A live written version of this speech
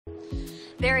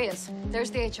There he is. There's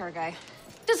the HR guy.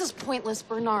 This is pointless,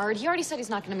 Bernard. He already said he's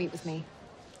not going to meet with me.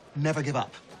 Never give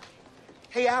up.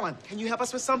 Hey, Alan, can you help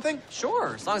us with something?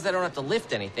 Sure, as long as I don't have to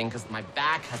lift anything, because my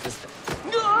back has this...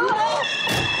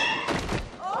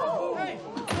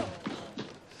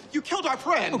 You killed our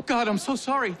friend! Oh, God, I'm so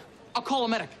sorry. I'll call a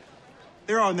medic.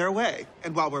 They're on their way.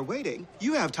 And while we're waiting,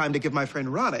 you have time to give my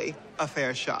friend Ronnie a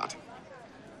fair shot.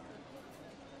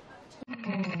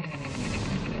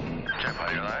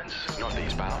 Jetpot Airlines,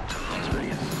 northeast bound to Las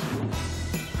Vegas.